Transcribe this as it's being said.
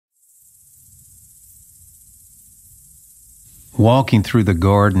Walking through the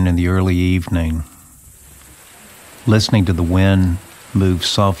garden in the early evening, listening to the wind move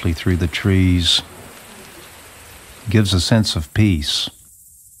softly through the trees, gives a sense of peace.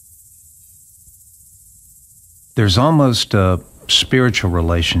 There's almost a spiritual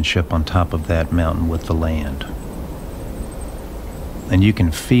relationship on top of that mountain with the land, and you can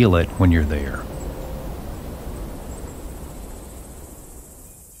feel it when you're there.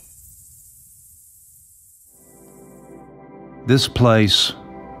 This place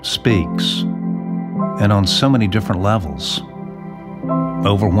speaks, and on so many different levels.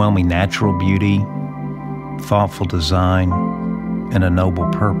 Overwhelming natural beauty, thoughtful design, and a noble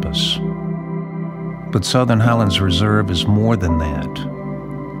purpose. But Southern Highlands Reserve is more than that.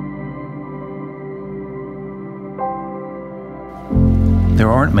 There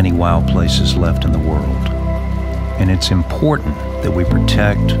aren't many wild places left in the world, and it's important that we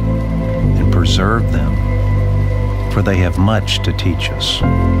protect and preserve them, for they have much to teach us.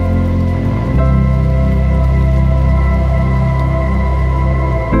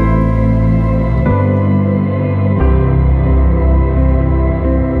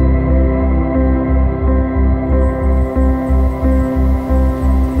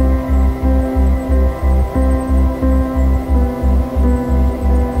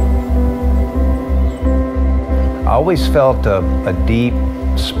 I always felt a deep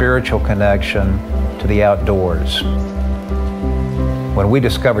spiritual connection to the outdoors. When we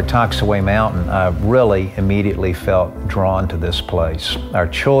discovered Toxaway Mountain, I really immediately felt drawn to this place. Our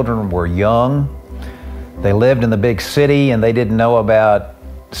children were young. They lived in the big city and they didn't know about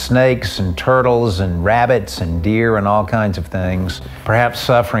snakes and turtles and rabbits and deer and all kinds of things, perhaps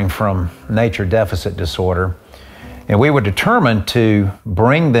suffering from nature deficit disorder. And we were determined to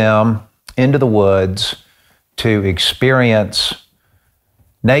bring them into the woods to experience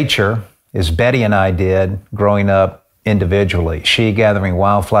nature, as Betty and I did growing up individually. She gathering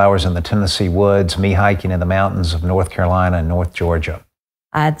wildflowers in the Tennessee woods, me hiking in the mountains of North Carolina and North Georgia.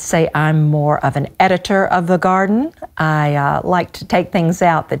 I'd say I'm more of an editor of the garden. I like to take things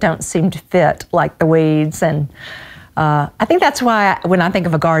out that don't seem to fit, like the weeds. And I think that's why when I think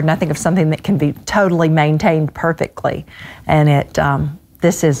of a garden, I think of something that can be totally maintained perfectly. And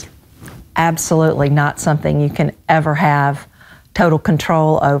this is absolutely not something you can ever have total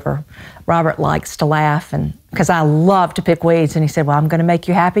control over. Robert likes to laugh, and because I love to pick weeds, and he said, well, I'm going to make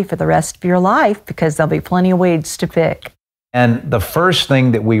you happy for the rest of your life because there'll be plenty of weeds to pick. And the first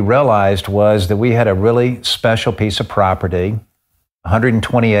thing that we realized was that we had a really special piece of property,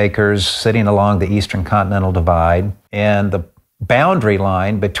 120 acres sitting along the Eastern Continental Divide, and the boundary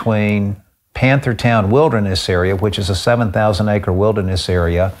line between Panthertown Wilderness Area, which is a 7,000 acre wilderness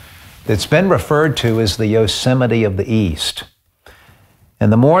area, that's been referred to as the Yosemite of the East.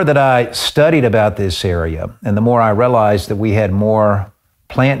 And the more that I studied about this area, and the more I realized that we had more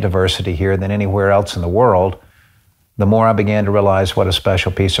plant diversity here than anywhere else in the world, the more I began to realize what a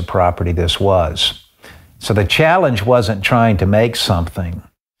special piece of property this was. So the challenge wasn't trying to make something.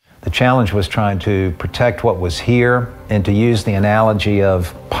 The challenge was trying to protect what was here and to use the analogy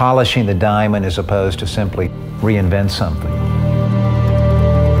of polishing the diamond as opposed to simply reinvent something.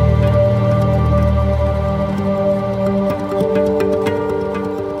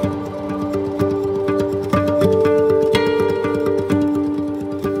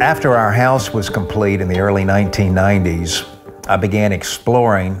 After our house was complete in the early 1990s, I began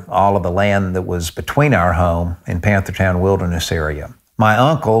exploring all of the land that was between our home and Panthertown Wilderness Area. My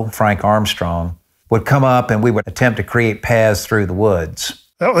uncle, Frank Armstrong, would come up and we would attempt to create paths through the woods.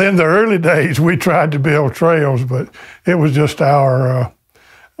 In the early days, we tried to build trails, but it was just our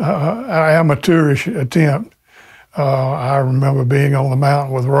amateurish attempt. I remember being on the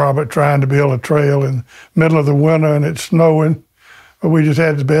mountain with Robert trying to build a trail in the middle of the winter and it's snowing. But we just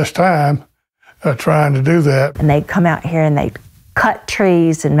had the best time trying to do that. And they'd come out here and they'd cut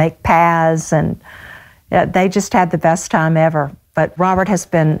trees and make paths, and they just had the best time ever. But Robert has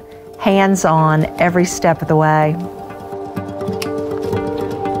been hands-on every step of the way.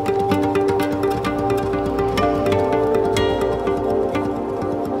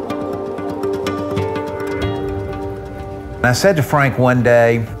 I said to Frank one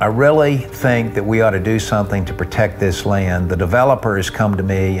day, I really think that we ought to do something to protect this land. The developer has come to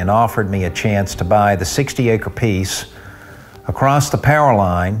me and offered me a chance to buy the 60-acre piece across the power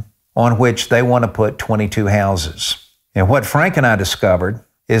line on which they want to put 22 houses. And what Frank and I discovered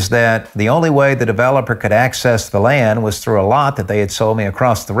is that the only way the developer could access the land was through a lot that they had sold me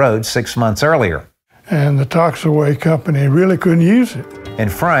across the road 6 months earlier. And the Toxaway company really couldn't use it.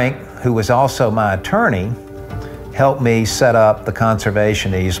 And Frank, who was also my attorney, helped me set up the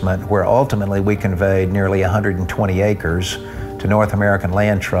conservation easement where ultimately we conveyed nearly 120 acres to North American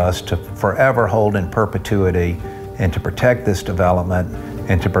Land Trust to forever hold in perpetuity and to protect this development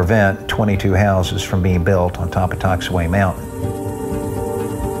and to prevent 22 houses from being built on top of Toxaway Mountain.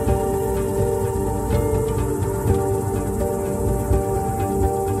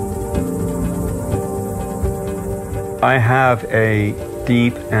 I have a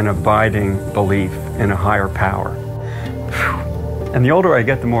deep and abiding belief in a higher power. And the older I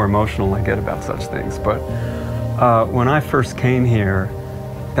get, the more emotional I get about such things. But when I first came here,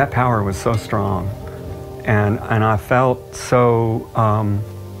 that power was so strong. And I felt so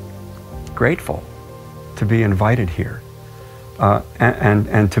grateful to be invited here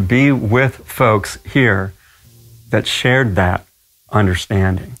and to be with folks here that shared that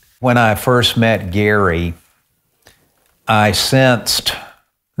understanding. When I first met Gary, I sensed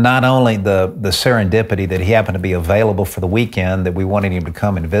not only the serendipity that he happened to be available for the weekend, that we wanted him to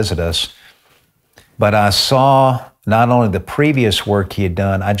come and visit us, but I saw not only the previous work he had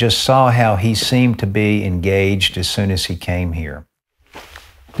done, I just saw how he seemed to be engaged as soon as he came here.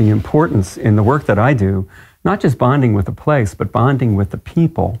 The importance in the work that I do, not just bonding with the place, but bonding with the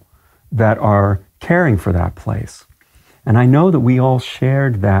people that are caring for that place. And I know that we all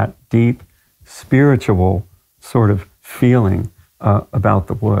shared that deep spiritual sort of feeling about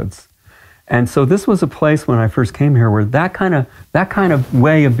the woods. And so this was a place when I first came here where that kind of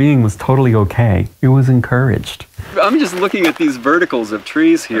way of being was totally okay. It was encouraged. I'm just looking at these verticals of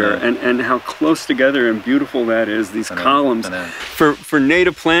trees here and how close together and beautiful that is, these columns. For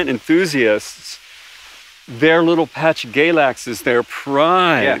native plant enthusiasts, their little patch of Galax is their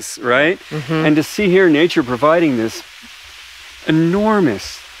prize, right? Mm-hmm. And to see here nature providing this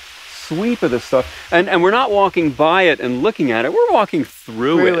enormous sweep of this stuff, and we're not walking by it and looking at it, we're walking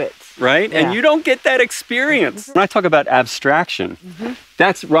through it. Right? Yeah. And you don't get that experience. Mm-hmm. When I talk about abstraction,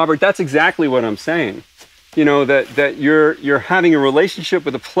 that's, Robert, that's exactly what I'm saying. You know, that you're having a relationship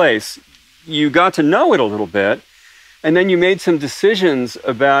with a place, you got to know it a little bit, and then you made some decisions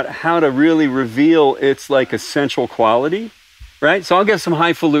about how to really reveal its like essential quality, right? So I'll give some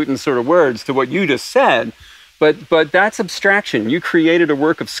highfalutin sort of words to what you just said, but that's abstraction. You created a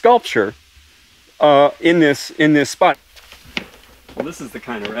work of sculpture in this spot. Well, this is the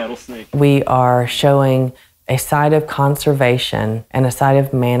kind of rattlesnake. We are showing a side of conservation and a side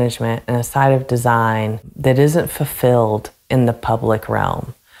of management and a side of design that isn't fulfilled in the public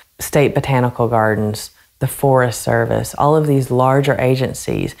realm. State Botanical Gardens, the Forest Service, all of these larger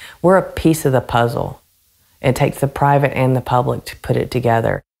agencies, we're a piece of the puzzle. It takes the private and the public to put it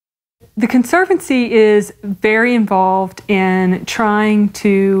together. The Conservancy is very involved in trying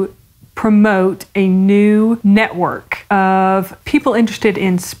to promote a new network of people interested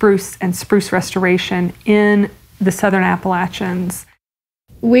in spruce and spruce restoration in the Southern Appalachians.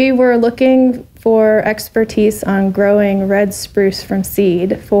 We were looking for expertise on growing red spruce from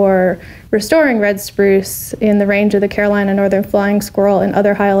seed, for restoring red spruce in the range of the Carolina northern flying squirrel and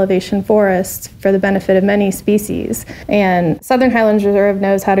other high elevation forests for the benefit of many species. And Southern Highlands Reserve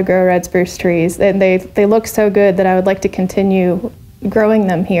knows how to grow red spruce trees, and they look so good that I would like to continue growing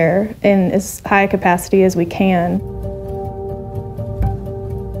them here in as high a capacity as we can.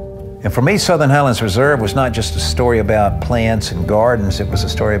 And for me, Southern Highlands Reserve was not just a story about plants and gardens, it was a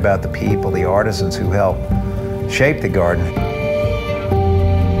story about the people, the artisans who helped shape the garden.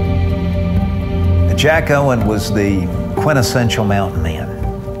 Jack Owen was the quintessential mountain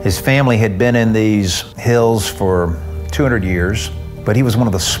man. His family had been in these hills for 200 years. But he was one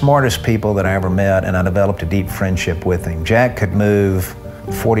of the smartest people that I ever met, and I developed a deep friendship with him. Jack could move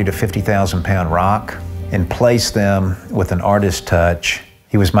 40 to 50,000 pound rock and place them with an artist's touch.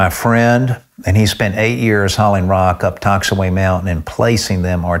 He was my friend, and he spent 8 years hauling rock up Toxaway Mountain and placing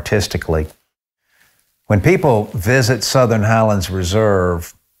them artistically. When people visit Southern Highlands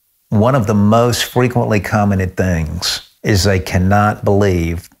Reserve, one of the most frequently commented things is they cannot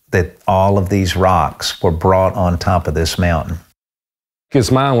believe that all of these rocks were brought on top of this mountain. His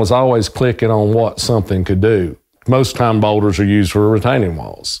mind was always clicking on what something could do. Most time boulders are used for retaining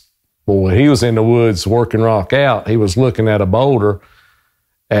walls. But when he was in the woods working rock out, he was looking at a boulder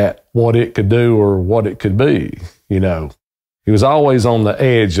at what it could do or what it could be, you know. He was always on the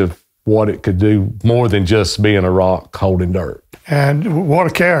edge of what it could do more than just being a rock holding dirt. And what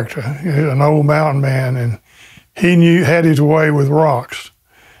a character, an old mountain man, and he had his way with rocks.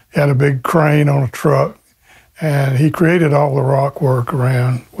 He had a big crane on a truck. And he created all the rock work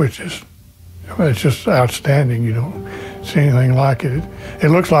around, which is, it's just outstanding. You don't see anything like it. It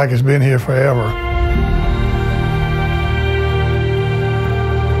looks like it's been here forever.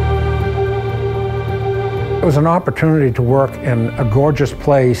 It was an opportunity to work in a gorgeous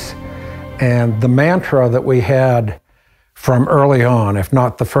place, and the mantra that we had from early on, if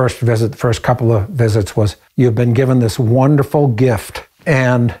not the first visit, the first couple of visits, was you've been given this wonderful gift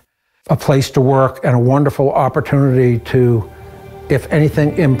and a place to work and a wonderful opportunity to, if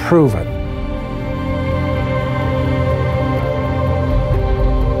anything, improve it.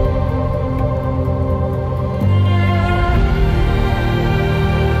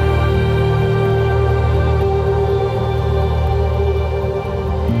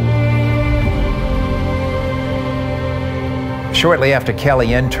 Shortly after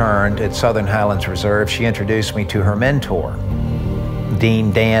Kelly interned at Southern Highlands Reserve, she introduced me to her mentor,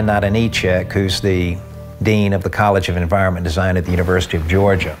 Dean Dan Nadanichek, who's the Dean of the College of Environment Design at the University of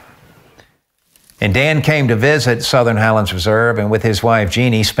Georgia. And Dan came to visit Southern Highlands Reserve, and with his wife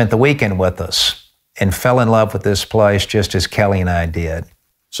Jeannie spent the weekend with us and fell in love with this place just as Kelly and I did.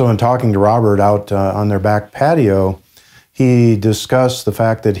 So in talking to Robert out on their back patio, he discussed the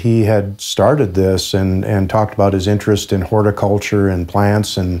fact that he had started this and talked about his interest in horticulture and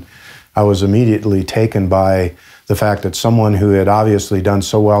plants, and I was immediately taken by the fact that someone who had obviously done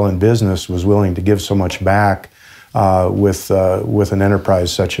so well in business was willing to give so much back with an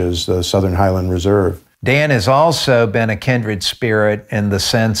enterprise such as the Southern Highland Reserve. Dan has also been a kindred spirit in the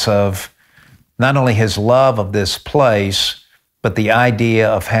sense of not only his love of this place, but the idea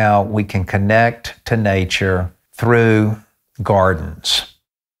of how we can connect to nature through gardens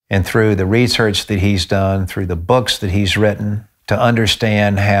and through the research that he's done, through the books that he's written, to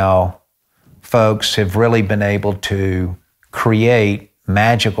understand how folks have really been able to create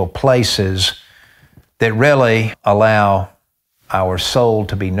magical places that really allow our soul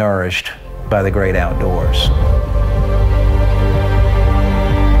to be nourished by the great outdoors.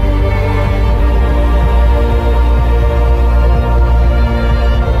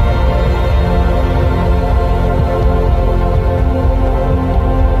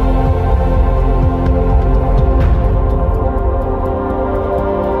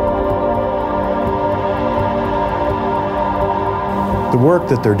 The work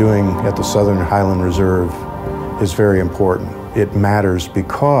that they're doing at the Southern Highland Reserve is very important. It matters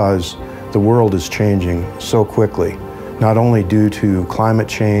because the world is changing so quickly, not only due to climate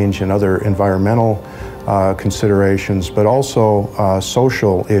change and other environmental considerations, but also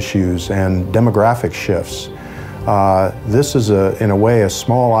social issues and demographic shifts. This is, in a way, a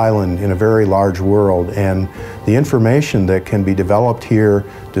small island in a very large world, and the information that can be developed here,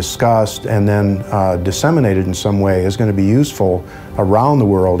 discussed, and then disseminated in some way is going to be useful around the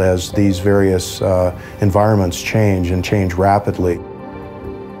world as these various environments change and change rapidly.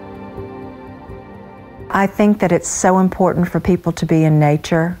 I think that it's so important for people to be in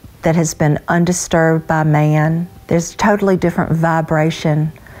nature that has been undisturbed by man. There's totally different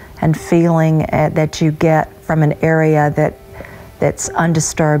vibration and feeling that you get from an area that's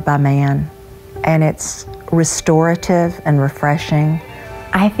undisturbed by man. And it's restorative and refreshing.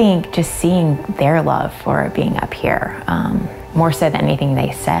 I think just seeing their love for being up here, more so than anything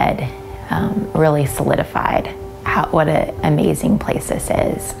they said, really solidified what an amazing place this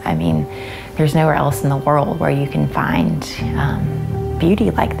is. I mean, there's nowhere else in the world where you can find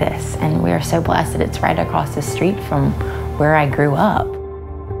beauty like this, and we are so blessed that it's right across the street from where I grew up.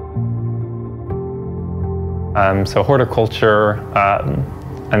 So horticulture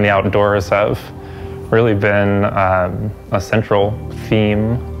and the outdoors have really been a central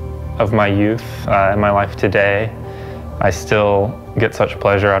theme of my youth and my life today. I still get such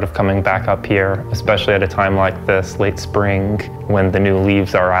pleasure out of coming back up here, especially at a time like this, late spring, when the new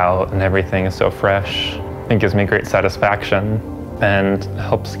leaves are out and everything is so fresh. It gives me great satisfaction and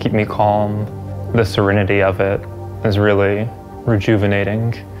helps keep me calm. The serenity of it is really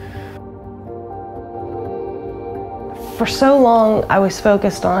rejuvenating. For so long, I was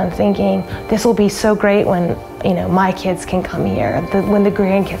focused on thinking this will be so great when, my kids can come here, when the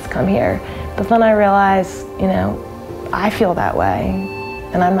grandkids come here. But then I realized, I feel that way,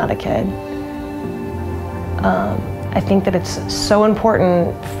 and I'm not a kid. I think that it's so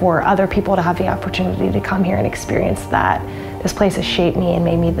important for other people to have the opportunity to come here and experience that. This place has shaped me and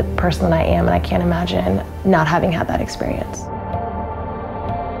made me the person that I am, and I can't imagine not having had that experience.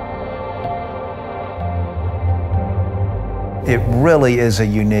 It really is a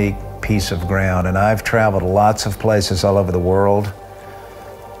unique piece of ground, and I've traveled lots of places all over the world,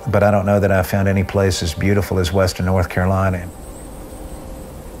 but I don't know that I found any place as beautiful as Western North Carolina.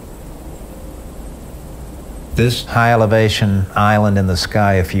 This high elevation island in the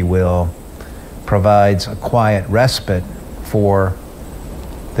sky, if you will, provides a quiet respite for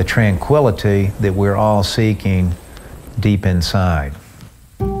the tranquility that we're all seeking deep inside.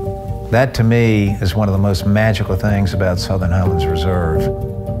 That to me is one of the most magical things about Southern Highlands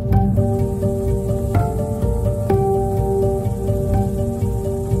Reserve.